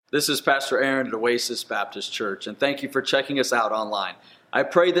This is Pastor Aaron at Oasis Baptist Church, and thank you for checking us out online. I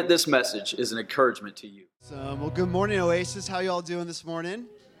pray that this message is an encouragement to you. Well, good morning, Oasis. How y'all doing this morning?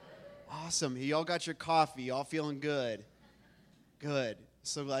 Awesome. Y'all got your coffee. Y'all feeling good? Good.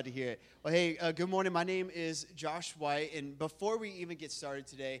 So glad to hear it. Well, hey, good morning. My name is Josh White, and before we even get started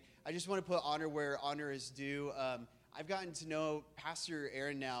today, I just want to put honor where honor is due. I've gotten to know Pastor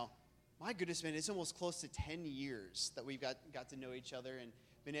Aaron now. My goodness, man, it's almost close to 10 years that we've got to know each other and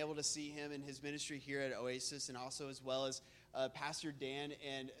been able to see him in his ministry here at Oasis, and also as well as Pastor Dan.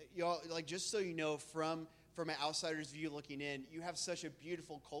 And y'all, like, just so you know, from an outsider's view looking in, you have such a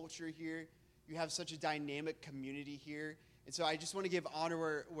beautiful culture here. You have such a dynamic community here. And so I just want to give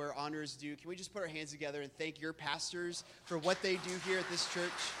honor where honor is due. Can we just put our hands together and thank your pastors for what they do here at this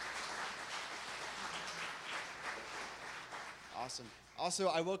church? Awesome. Also,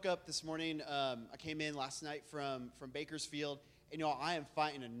 I woke up this morning. I came in last night from Bakersfield. And, you know, I am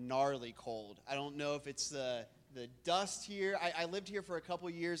fighting a gnarly cold. I don't know if it's the dust here. I lived here for a couple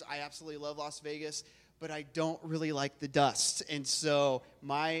years. I absolutely love Las Vegas, but I don't really like the dust. And so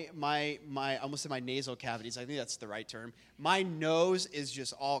my I almost said my nasal cavities. I think that's the right term. My nose is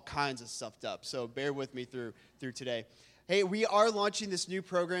just all kinds of stuffed up. So bear with me through today. Hey, we are launching this new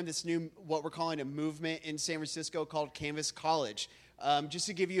program, this new, what we're calling a movement in San Francisco called Canvas College. Just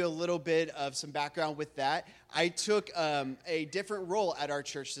to give you a little bit of some background with that, I took a different role at our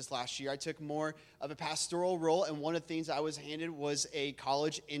church this last year. I took more of a pastoral role, and one of the things I was handed was a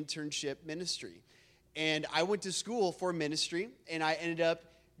college internship ministry. And I went to school for ministry, and I ended up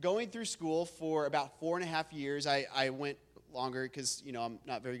going through school for about 4.5 years. I went longer because, you know, I'm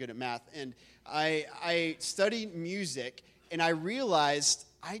not very good at math. And I studied music, and I realized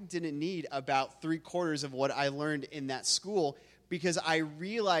I didn't need about 3/4 of what I learned in that school, because I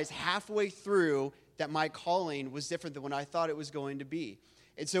realized halfway through that my calling was different than what I thought it was going to be.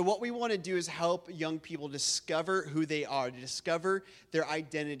 And so what we want to do is help young people discover who they are, to discover their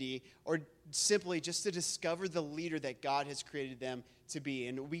identity, or simply just to discover the leader that God has created them to be.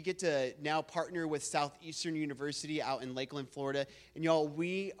 And we get to now partner with Southeastern University out in Lakeland, Florida. And y'all,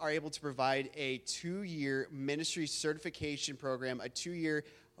 we are able to provide a 2-year ministry certification program, a 2-year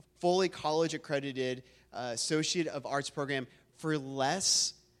fully college accredited Associate of Arts program for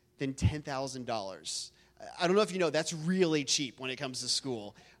less than $10,000. I don't know if you know, that's really cheap when it comes to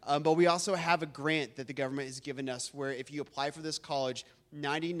school. But we also have a grant that the government has given us where if you apply for this college,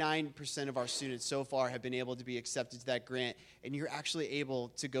 99% of our students so far have been able to be accepted to that grant. And you're actually able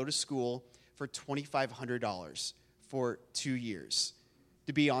to go to school for $2,500 for 2 years,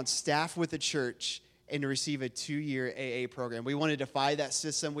 to be on staff with the church and to receive a 2-year AA program. We want to defy that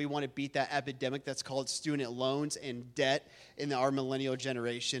system. We want to beat that epidemic that's called student loans and debt in our millennial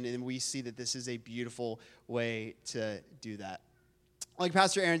generation, and we see that this is a beautiful way to do that. Like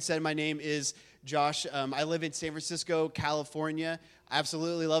Pastor Aaron said, my name is Josh. I live in San Francisco, California. I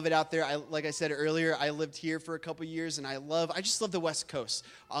absolutely love it out there. Like I said earlier, I lived here for a couple years, and I just love the West Coast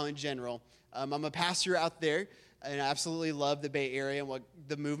all in general. I'm a pastor out there, and I absolutely love the Bay Area and what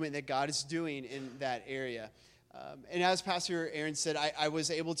the movement that God is doing in that area. And as Pastor Aaron said, I was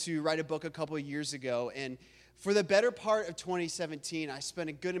able to write a book a couple of years ago. And for the better part of 2017, I spent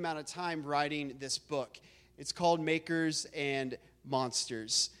a good amount of time writing this book. It's called Makers and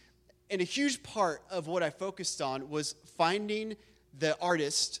Monsters. And a huge part of what I focused on was finding the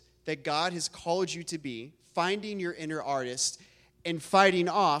artist that God has called you to be, finding your inner artist, and fighting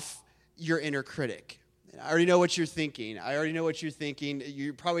off your inner critic. I already know what you're thinking.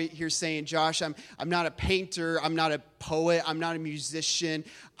 You're probably here saying, Josh, I'm not a painter. I'm not a poet. I'm not a musician.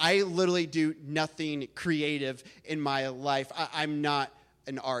 I literally do nothing creative in my life. I'm not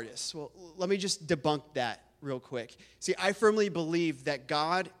an artist. Well, let me just debunk that real quick. See, I firmly believe that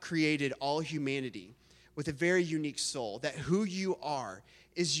God created all humanity with a very unique soul, that who you are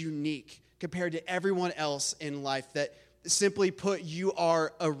is unique compared to everyone else in life, that simply put, you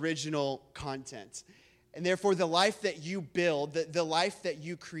are original content. And therefore, the life that you build, the life that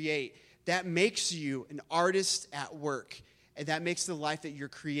you create, that makes you an artist at work. And that makes the life that you're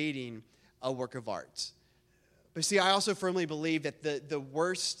creating a work of art. But see, I also firmly believe that the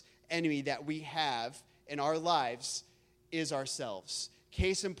worst enemy that we have in our lives is ourselves.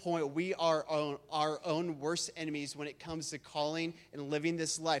 Case in point, we are our own worst enemies when it comes to calling and living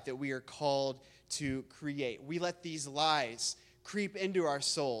this life that we are called to create. We let these lies creep into our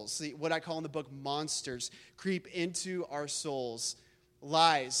souls. What I call in the book monsters creep into our souls.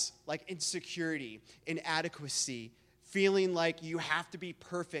 Lies like insecurity, inadequacy, feeling like you have to be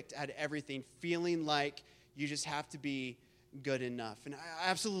perfect at everything, feeling like you just have to be good enough. And I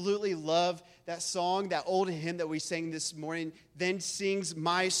absolutely love that song, that old hymn that we sang this morning. Then sings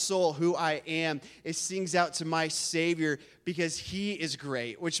my soul who I am. It sings out to my Savior because he is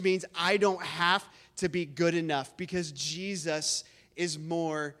great, which means I don't have to be good enough because Jesus is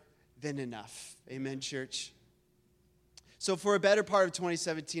more than enough. Amen, church. So for a better part of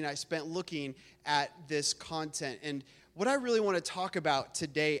 2017, I spent looking at this content. And what I really want to talk about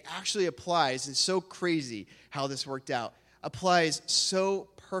today actually applies, and so crazy how this worked out, applies so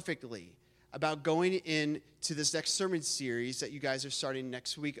perfectly about going into this next sermon series that you guys are starting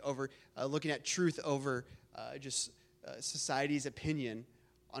next week over looking at truth over society's opinion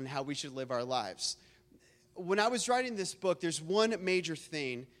on how we should live our lives. When I was writing this book, there's one major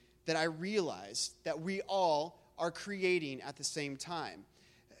thing that I realized that we all are creating at the same time.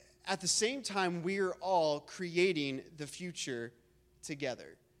 At the same time, we are all creating the future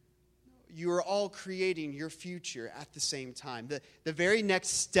together. You are all creating your future at the same time. The very next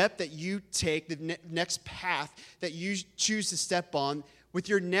step that you take, the next path that you choose to step on, with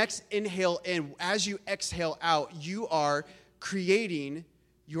your next inhale in, as you exhale out, you are creating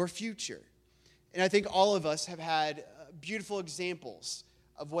your future. And I think all of us have had beautiful examples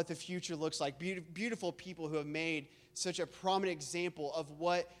of what the future looks like. Beautiful people who have made such a prominent example of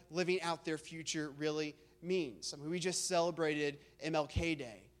what living out their future really means. I mean, we just celebrated MLK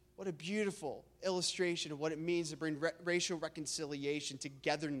Day. What a beautiful illustration of what it means to bring racial reconciliation,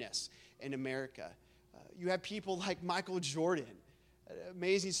 togetherness in America. You have people like Michael Jordan, an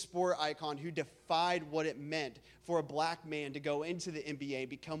amazing sport icon who defied what it meant for a black man to go into the NBA and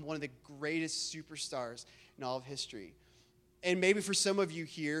become one of the greatest superstars in all of history. And maybe for some of you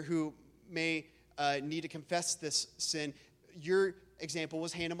here who may need to confess this sin, your example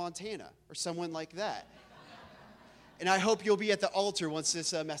was Hannah Montana or someone like that. And I hope you'll be at the altar once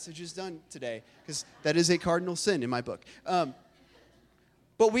this message is done today, because that is a cardinal sin in my book.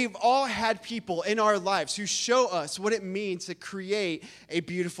 But we've all had people in our lives who show us what it means to create a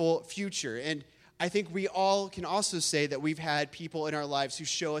beautiful future. And I think we all can also say that we've had people in our lives who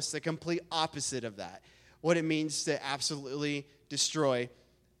show us the complete opposite of that, what it means to absolutely destroy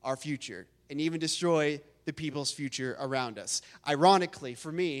our future and even destroy the people's future around us. Ironically,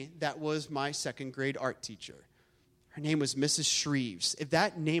 for me, that was my second grade art teacher. Her name was Mrs. Shreves. If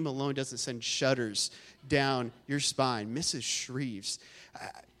that name alone doesn't send shudders down your spine, Mrs. Shreves.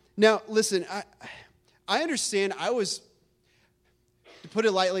 Now, listen, I understand to put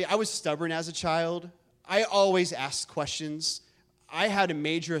it lightly, I was stubborn as a child. I always asked questions. I had a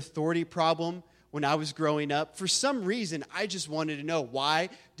major authority problem when I was growing up. For some reason, I just wanted to know, why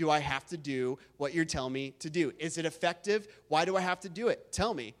do I have to do what you're telling me to do? Is it effective? Why do I have to do it?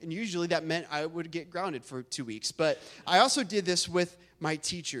 Tell me. And usually that meant I would get grounded for 2 weeks. But I also did this with my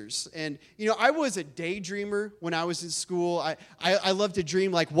teachers. And, I was a daydreamer when I was in school. I loved to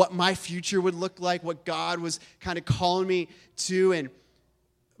dream like what my future would look like, what God was kind of calling me to. And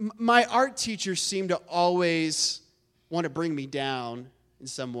my art teacher seemed to always want to bring me down in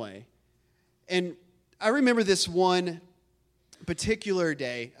some way. And I remember this one particular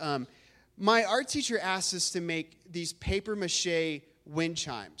day. My art teacher asked us to make these papier-mâché wind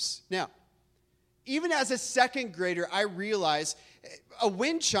chimes. Now, even as a second grader, I realized a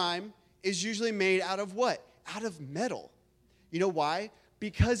wind chime is usually made out of what? Out of metal. You know why?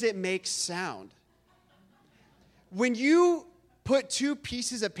 Because it makes sound. When you put two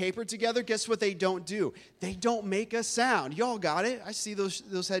pieces of paper together, guess what they don't do? They don't make a sound. Y'all got it? I see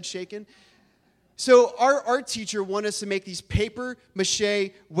those heads shaking. So our art teacher wanted us to make these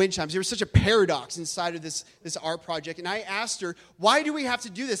papier-mâché wind chimes. There was such a paradox inside of this art project. And I asked her, why do we have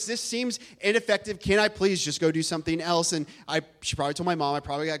to do this? This seems ineffective. Can I please just go do something else? And she probably told my mom. I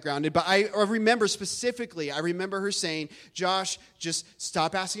probably got grounded. But I remember specifically, her saying, Josh, just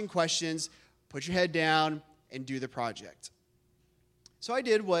stop asking questions, put your head down, and do the project. So I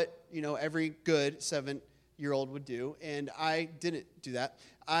did what, every good 7-year-old would do. And I didn't do that.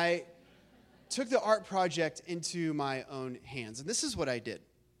 I took the art project into my own hands. And this is what I did.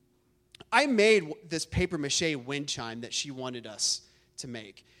 I made this papier-mâché wind chime that she wanted us to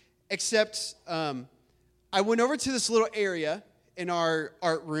make. Except I went over to this little area in our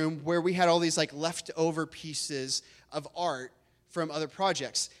art room where we had all these leftover pieces of art from other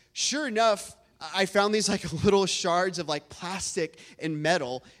projects. Sure enough, I found these little shards of plastic and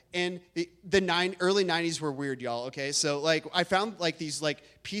metal. And the early 90s were weird, y'all, okay? So, I found, these,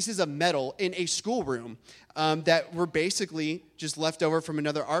 pieces of metal in a schoolroom that were basically just left over from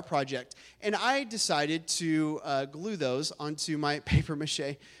another art project. And I decided to glue those onto my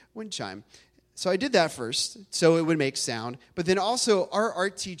papier-mâché wind chime. So I did that first, so it would make sound. But then also, our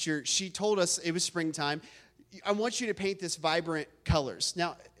art teacher, she told us, it was springtime, I want you to paint this vibrant colors.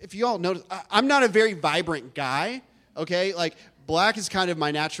 Now, if you all notice, I'm not a very vibrant guy, okay? Like, black is kind of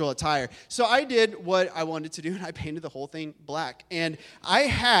my natural attire. So I did what I wanted to do, and I painted the whole thing black. And I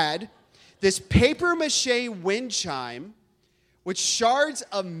had this paper mache wind chime with shards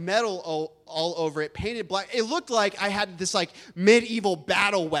of metal all over it, painted black. It looked like I had this, like, medieval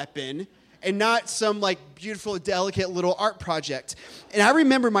battle weapon and not some, like, beautiful, delicate little art project. And I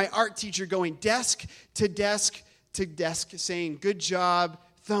remember my art teacher going desk to desk to desk saying, good job,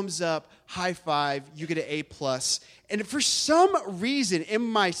 thumbs up, high five, you get an A+. And for some reason, in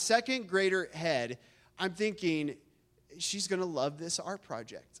my second grader head, I'm thinking, she's going to love this art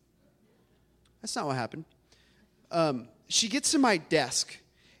project. That's not what happened. She gets to my desk,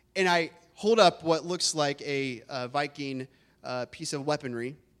 and I hold up what looks like a Viking piece of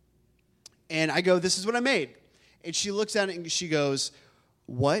weaponry, and I go, this is what I made. And she looks at it, and she goes,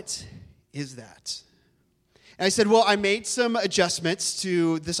 what is that? And I said, well, I made some adjustments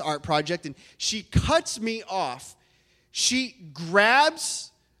to this art project, and she cuts me off. She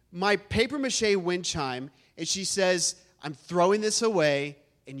grabs my paper mache wind chime, and she says, I'm throwing this away,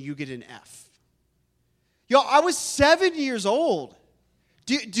 and you get an F. Y'all, I was 7 years old.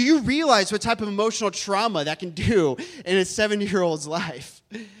 Do you realize what type of emotional trauma that can do in a 7-year-old's life?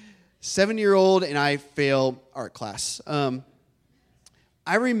 7-year-old, and I fail art class.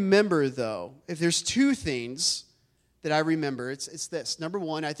 I remember, though, if there's two things that I remember, it's this. Number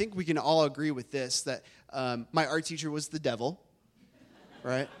one, I think we can all agree with this, that my art teacher was the devil,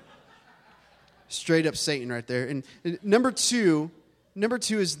 right? Straight up Satan right there. And number two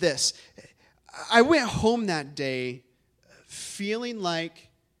is this. I went home that day feeling like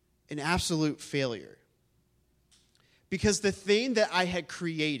an absolute failure. Because the thing that I had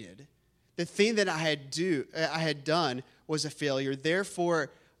created, the thing that I had done was a failure.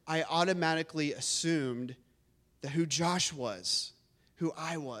 Therefore, I automatically assumed that who Josh was, who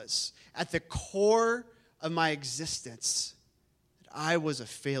I was, at the core of my existence, that I was a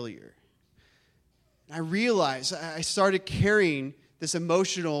failure. And I realized I started carrying this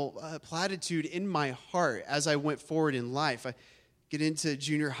emotional platitude in my heart as I went forward in life. I get into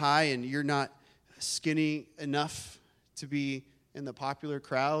junior high, and you're not skinny enough to be in the popular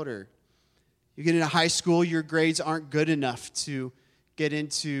crowd, or you get into high school, your grades aren't good enough to get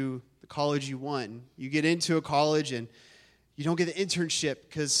into the college you want. You get into a college, and you don't get the internship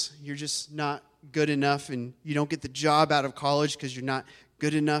because you're just not good enough, and you don't get the job out of college because you're not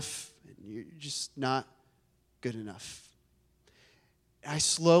good enough, and you're just not good enough. I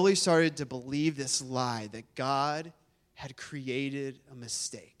slowly started to believe this lie that God had created a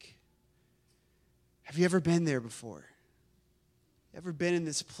mistake. Have you ever been there before? Ever been in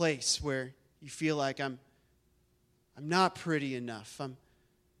this place where you feel like I'm not pretty enough, I'm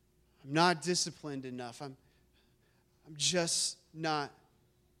not disciplined enough, I'm just not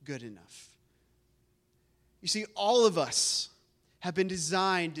good enough? You see, all of us have been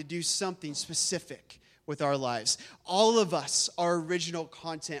designed to do something specific with our lives. All of us are original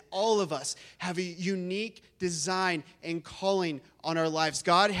content. All of us have a unique design and calling on our lives.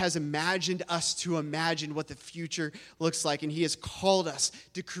 God has imagined us to imagine what the future looks like, and He has called us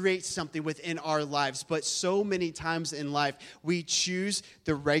to create something within our lives. But so many times in life, we choose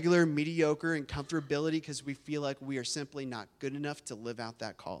the regular mediocre and comfortability because we feel like we are simply not good enough to live out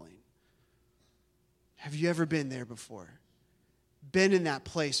that calling. Have you ever been there before? Been in that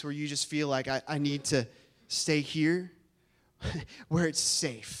place where you just feel like I need to stay here, where it's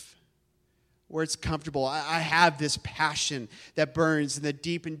safe, where it's comfortable. I have this passion that burns in the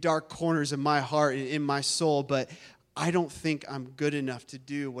deep and dark corners of my heart and in my soul, but I don't think I'm good enough to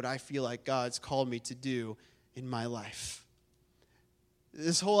do what I feel like God's called me to do in my life.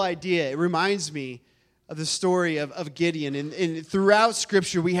 This whole idea, it reminds me of the story of Gideon. And throughout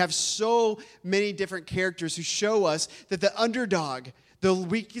Scripture, we have so many different characters who show us that the underdog, the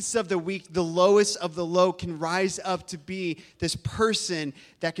weakest of the weak, the lowest of the low, can rise up to be this person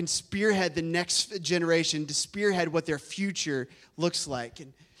that can spearhead the next generation, to spearhead what their future looks like.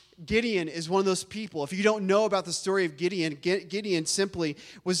 And Gideon is one of those people. If you don't know about the story of Gideon, Gideon simply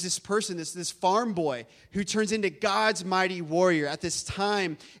was this person, this farm boy who turns into God's mighty warrior. At this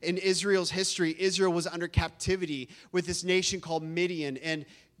time in Israel's history, Israel was under captivity with this nation called Midian, and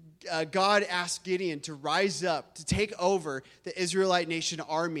God asked Gideon to rise up, to take over the Israelite nation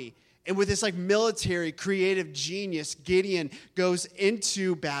army. And with this military creative genius, Gideon goes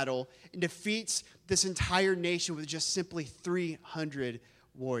into battle and defeats this entire nation with just simply 300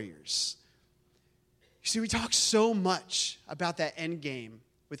 warriors. You see, we talk so much about that end game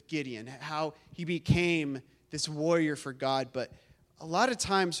with Gideon, how he became this warrior for God, but a lot of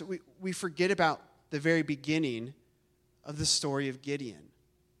times we forget about the very beginning of the story of Gideon.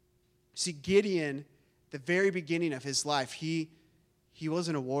 See, Gideon, the very beginning of his life, he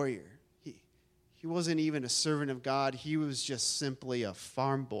wasn't a warrior. He wasn't even a servant of God. He was just simply a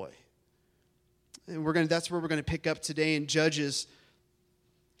farm boy. And that's where we're going to pick up today in Judges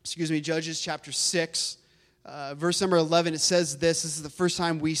chapter 6, verse number 11. It says this is the first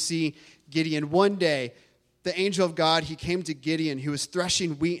time we see Gideon. One day, the angel of God, he came to Gideon, who was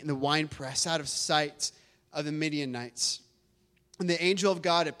threshing wheat in the winepress out of sight of the Midianites. And the angel of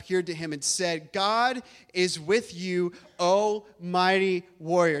God appeared to him and said, God is with you, O mighty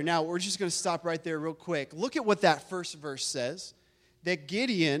warrior. Now, we're just going to stop right there real quick. Look at what that first verse says. That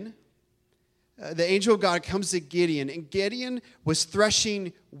Gideon, the angel of God comes to Gideon, and Gideon was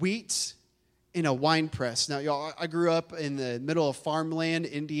threshing wheat in a winepress. Now, y'all, I grew up in the middle of farmland,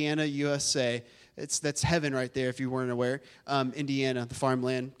 Indiana, USA. That's heaven right there, if you weren't aware. Indiana, the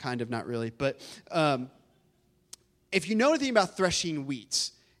farmland, kind of, not really. But if you know anything about threshing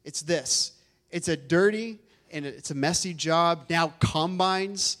wheat, it's this. It's a dirty and it's a messy job. Now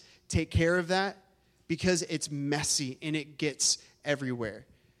combines take care of that because it's messy and it gets everywhere.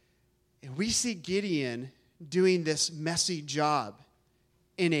 And we see Gideon doing this messy job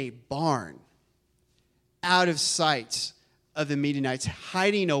in a barn, out of sight of the Midianites,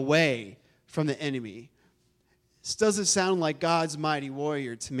 hiding away from the enemy. This doesn't sound like God's mighty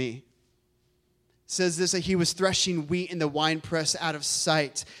warrior to me. It says this, that he was threshing wheat in the winepress out of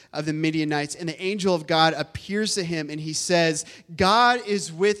sight of the Midianites. And the angel of God appears to him and he says, God is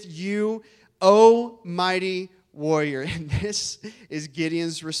with you, O mighty warrior. And this is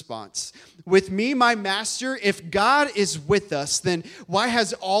Gideon's response. With me, my master, if God is with us, then why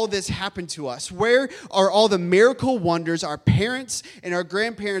has all this happened to us? Where are all the miracle wonders our parents and our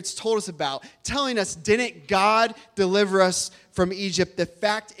grandparents told us about, telling us, didn't God deliver us from Egypt? The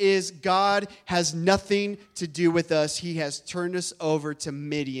fact is, God has nothing to do with us. He has turned us over to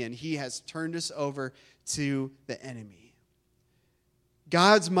Midian. He has turned us over to the enemy.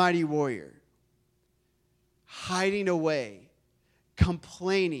 God's mighty warrior, hiding away,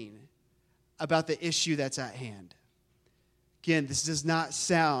 complaining about the issue that's at hand. Again, this does not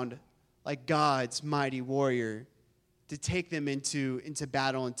sound like God's mighty warrior to take them into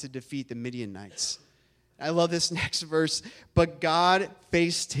battle and to defeat the Midianites. I love this next verse. But God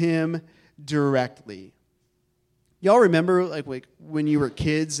faced him directly. Y'all remember like when you were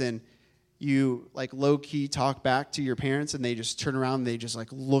kids and you like low-key talk back to your parents and they just turn around and they just like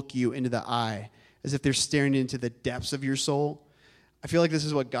look you into the eye as if they're staring into the depths of your soul? I feel like this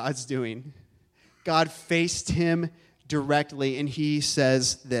is what God's doing. God faced him directly, and he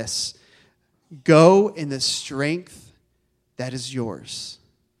says this, go in the strength that is yours.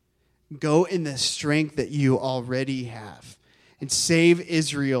 Go in the strength that you already have, and save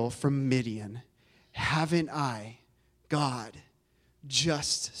Israel from Midian. Haven't I, God,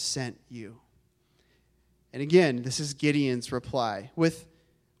 just sent you? And again, this is Gideon's reply. With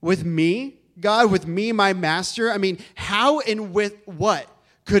me, God, with me, my master? I mean, how and with what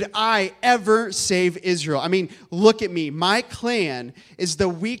could I ever save Israel? I mean, look at me. My clan is the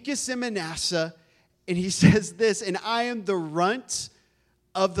weakest in Manasseh. And he says this, and I am the runt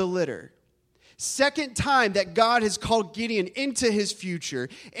of the litter. Second time that God has called Gideon into his future,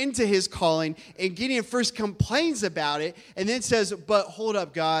 into his calling. And Gideon first complains about it and then says, but hold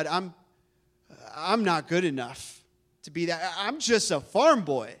up, God, I'm not good enough to be that. I'm just a farm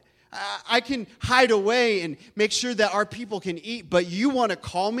boy. I can hide away and make sure that our people can eat, but you want to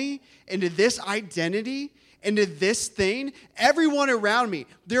call me into this identity, into this thing? Everyone around me,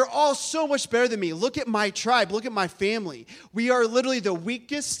 they're all so much better than me. Look at my tribe. Look at my family. We are literally the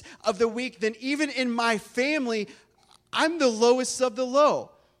weakest of the weak. Then even in my family, I'm the lowest of the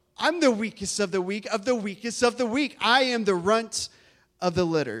low. I'm the weakest of the weak, of the weakest of the weak. I am the runt of the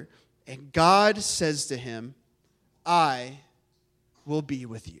litter. And God says to him, I will be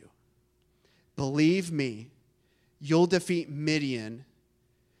with you. Believe me, you'll defeat Midian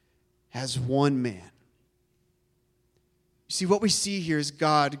as one man. You see, what we see here is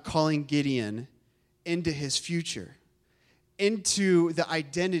God calling Gideon into his future, into the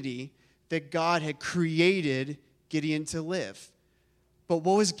identity that God had created Gideon to live. But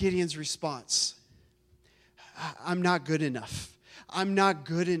what was Gideon's response? I'm not good enough. I'm not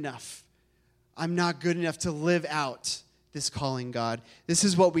good enough. I'm not good enough to live out this calling, God. This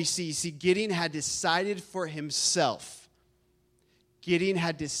is what we see. You see, Gideon had decided for himself. Gideon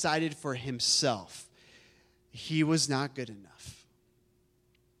had decided for himself. He was not good enough.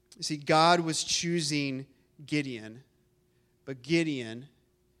 You see, God was choosing Gideon, but Gideon,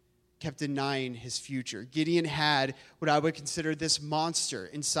 kept denying his future. Gideon had what I would consider this monster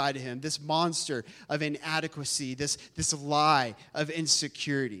inside of him, this monster of inadequacy, this lie of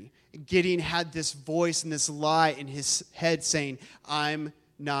insecurity. Gideon had this voice and this lie in his head saying, I'm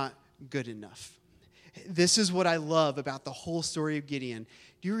not good enough. This is what I love about the whole story of Gideon.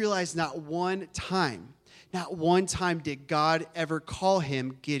 Do you realize not one time did God ever call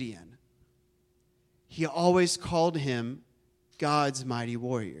him Gideon? He always called him God's mighty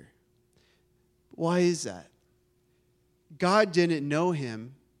warrior. Why is that? God didn't know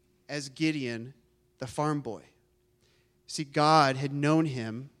him as Gideon, the farm boy. See, God had known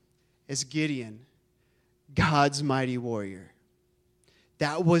him as Gideon, God's mighty warrior.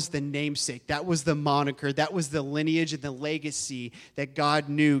 That was the namesake. That was the moniker. That was the lineage and the legacy that God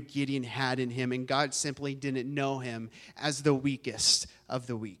knew Gideon had in him. And God simply didn't know him as the weakest of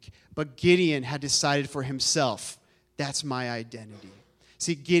the weak. But Gideon had decided for himself, that's my identity.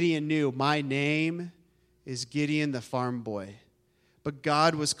 See, Gideon knew my name is Gideon the farm boy. But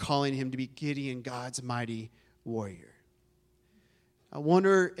God was calling him to be Gideon, God's mighty warrior. I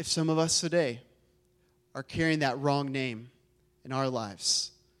wonder if some of us today are carrying that wrong name in our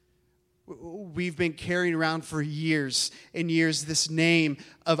lives. We've been carrying around for years and years this name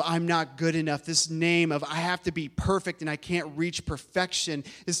of I'm not good enough, this name of I have to be perfect and I can't reach perfection,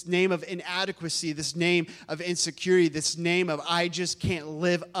 this name of inadequacy, this name of insecurity, this name of I just can't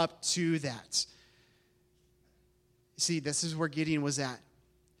live up to that. See, this is where Gideon was at.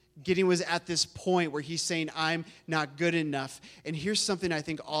 Gideon was at this point where he's saying, I'm not good enough. And here's something I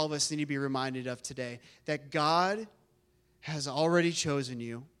think all of us need to be reminded of today, that God has already chosen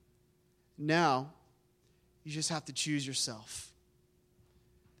you. Now, you just have to choose yourself.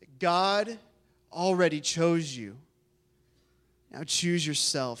 God already chose you. Now choose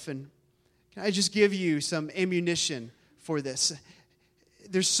yourself. And can I just give you some ammunition for this?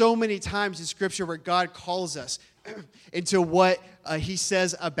 There's so many times in Scripture where God calls us into what he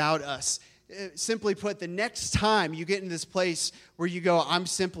says about us. Simply put, the next time you get in this place where you go, I'm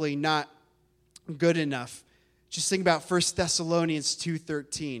simply not good enough, just think about 1 Thessalonians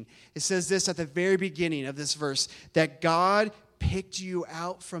 2:13. It says this at the very beginning of this verse, that God picked you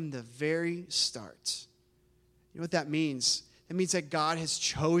out from the very start. You know what that means? It means that God has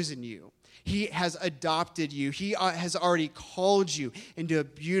chosen you. He has adopted you. He has already called you into a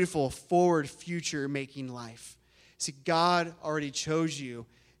beautiful, forward, future-making life. See, God already chose you.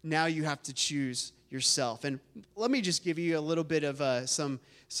 Now you have to choose yourself. And let me just give you a little bit of some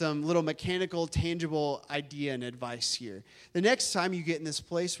little mechanical, tangible idea and advice here. The next time you get in this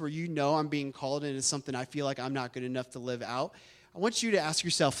place where you know I'm being called into something I feel like I'm not good enough to live out, I want you to ask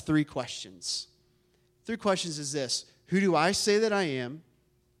yourself 3 questions. 3 questions is this: who do I say that I am?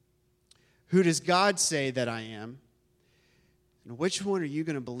 Who does God say that I am? And which one are you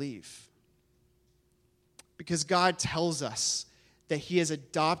going to believe? Because God tells us that he has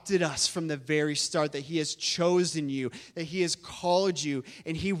adopted us from the very start, that he has chosen you, that he has called you,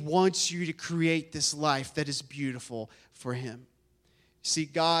 and he wants you to create this life that is beautiful for him. See,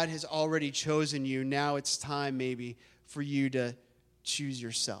 God has already chosen you. Now it's time maybe for you to choose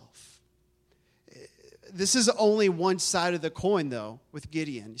yourself. This is only one side of the coin, though, with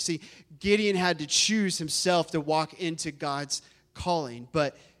Gideon. You see, Gideon had to choose himself to walk into God's calling,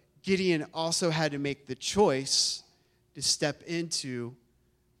 but Gideon also had to make the choice to step into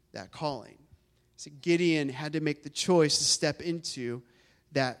that calling. See, Gideon had to make the choice to step into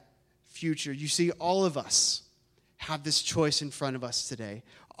that future. You see, all of us have this choice in front of us today.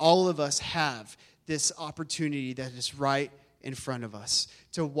 All of us have this opportunity that is right in front of us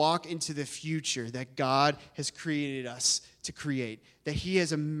to walk into the future that God has created us to create, that he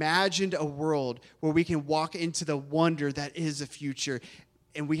has imagined a world where we can walk into the wonder that is a future,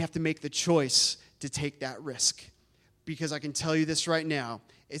 and we have to make the choice to take that risk. Because I can tell you this right now,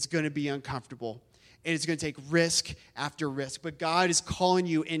 it's going to be uncomfortable. And it's going to take risk after risk. But God is calling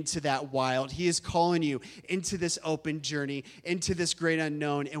you into that wild. He is calling you into this open journey, into this great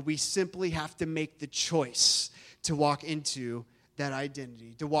unknown. And we simply have to make the choice to walk into that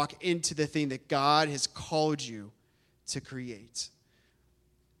identity, to walk into the thing that God has called you to create.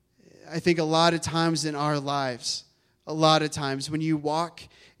 I think a lot of times in our lives, when you walk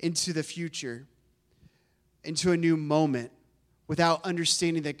into the future, into a new moment, without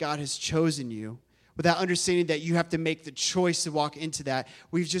understanding that God has chosen you, without understanding that you have to make the choice to walk into that,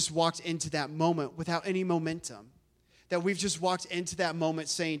 we've just walked into that moment without any momentum. That we've just walked into that moment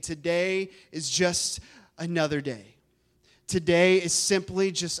saying, today is just another day. today is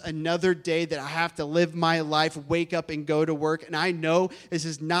simply just another day that I have to live my life, wake up and go to work. And I know this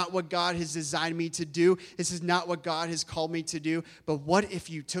is not what God has designed me to do. This is not what God has called me to do. But what if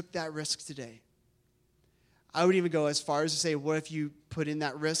you took that risk today? I would even go as far as to say, what if you put in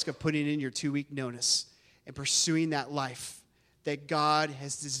that risk of putting in your 2-week notice and pursuing that life that God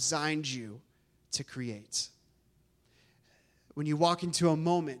has designed you to create? When you walk into a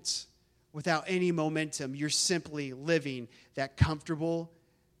moment without any momentum, you're simply living that comfortable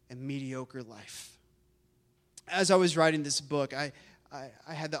and mediocre life. As I was writing this book, I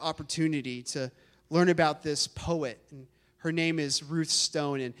had the opportunity to learn about this poet, and her name is Ruth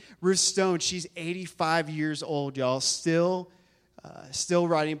Stone. And Ruth Stone, she's 85 years old, y'all, still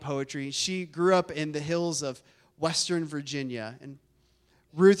writing poetry. She grew up in the hills of Western Virginia. And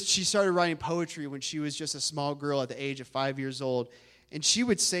Ruth, she started writing poetry when she was just a small girl at the age of 5 years old. And she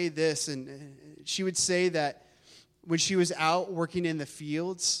would say this, and she would say that when she was out working in the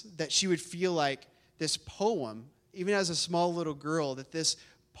fields, that she would feel like this poem, even as a small little girl, that this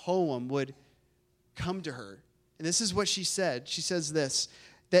poem would come to her. And this is what she said. She says this,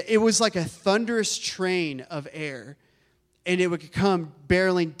 that it was like a thunderous train of air, and it would come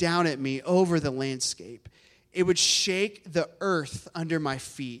barreling down at me over the landscape. It would shake the earth under my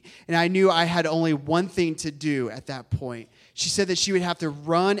feet. And I knew I had only one thing to do at that point. She said that she would have to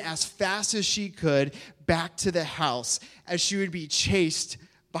run as fast as she could back to the house as she would be chased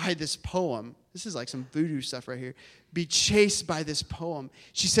by this poem. This is like some voodoo stuff right here. Be chased by this poem.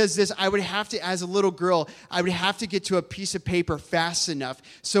 She says this, I would have to, as a little girl, I would have to get to a piece of paper fast enough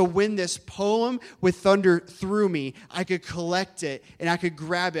so when this poem would thunder through me, I could collect it and I could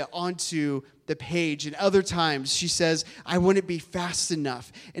grab it onto the page. And other times, she says, I wouldn't be fast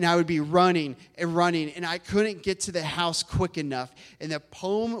enough and I would be running and I couldn't get to the house quick enough and the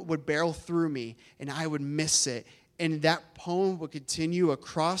poem would barrel through me and I would miss it. And that poem would continue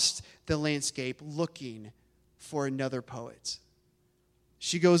across the landscape looking for another poet.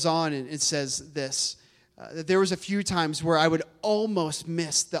 She goes on and says this, that there was a few times where I would almost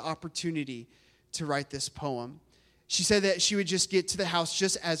miss the opportunity to write this poem. She said that she would just get to the house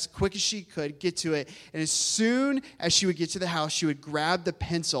just as quick as she could, get to it. And as soon as she would get to the house, she would grab the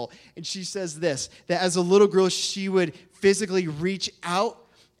pencil. And she says this, that as a little girl, she would physically reach out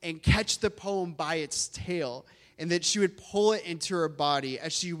and catch the poem by its tail. And that she would pull it into her body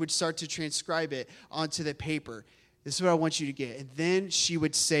as she would start to transcribe it onto the paper. This is what I want you to get. And then she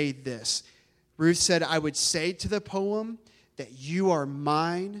would say this. Ruth said, I would say to the poem that you are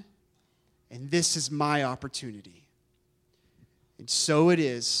mine and this is my opportunity. And so it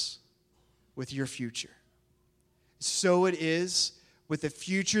is with your future. So it is with the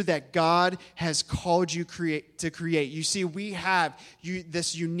future that God has called you to create. You see, we have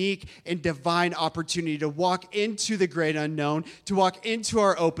this unique and divine opportunity to walk into the great unknown, to walk into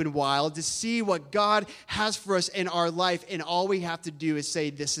our open wild, to see what God has for us in our life. And all we have to do is say,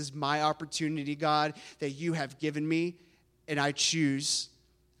 this is my opportunity, God, that you have given me, and I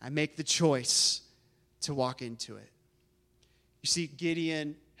make the choice to walk into it. You see,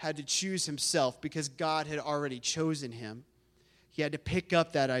 Gideon had to choose himself because God had already chosen him. He had to pick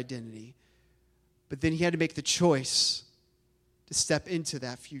up that identity. But then he had to make the choice to step into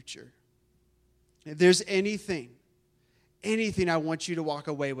that future. If there's anything I want you to walk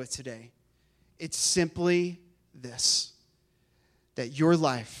away with today, it's simply this, that your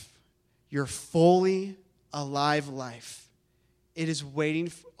life, your fully alive life, it is waiting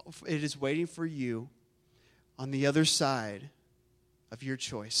for you on the other side of your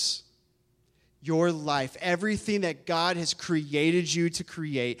choice. Your life, everything that God has created you to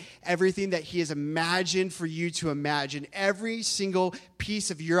create, everything that he has imagined for you to imagine, every single piece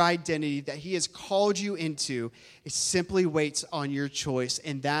of your identity that he has called you into, it simply waits on your choice.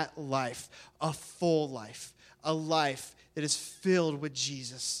 And that life, a full life, a life that is filled with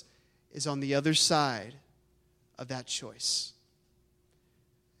Jesus, is on the other side of that choice.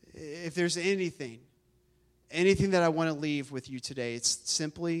 If there's anything that I want to leave with you today, it's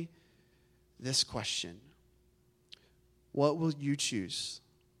simply this question. What will you choose?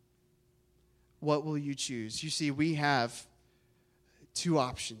 What will you choose? You see, we have two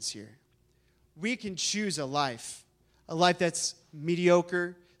options here. We can choose a life that's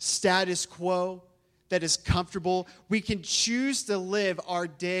mediocre, status quo, that is comfortable. We can choose to live our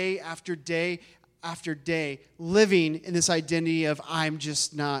day after day after day, living in this identity of I'm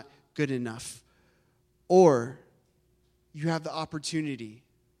just not good enough. Or you have the opportunity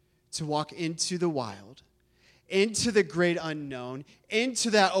to walk into the wild, into the great unknown,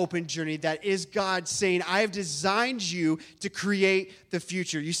 into that open journey that is God saying, I have designed you to create the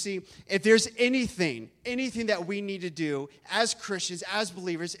future. You see, if there's anything that we need to do as Christians, as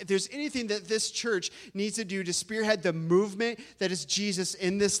believers, if there's anything that this church needs to do to spearhead the movement that is Jesus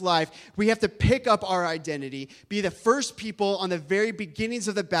in this life, we have to pick up our identity, be the first people on the very beginnings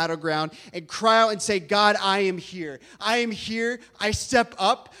of the battleground, and cry out and say, God, I am here. I am here. I step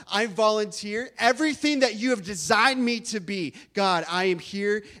up. I volunteer. Everything that you have designed me to be, God, I am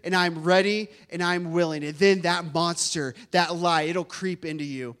here, and I'm ready, and I'm willing. And then that monster, that lie, it'll creep into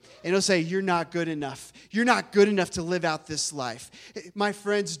you, and it'll say, you're not good enough. You're not good enough to live out this life. My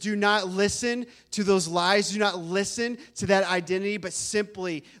friends, do not listen to those lies. Do not listen to that identity, but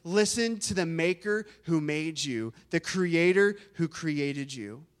simply listen to the maker who made you, the creator who created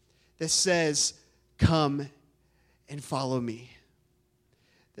you, that says, come and follow me.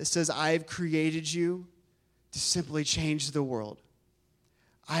 That says, I have created you to simply change the world.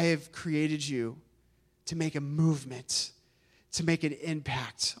 I have created you to make a movement, to make an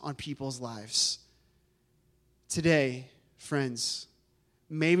impact on people's lives. Today, friends,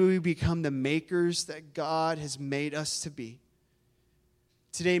 maybe we become the makers that God has made us to be.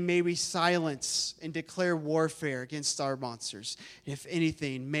 Today, may we silence and declare warfare against our monsters. And if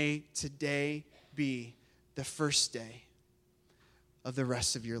anything, may today be the first day of the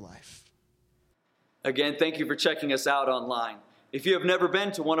rest of your life. Again, thank you for checking us out online. If you have never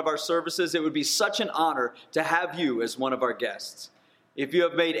been to one of our services, it would be such an honor to have you as one of our guests. If you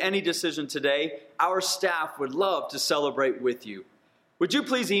have made any decision today, our staff would love to celebrate with you. Would you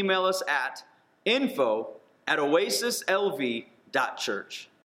please email us at info@oasislv.church.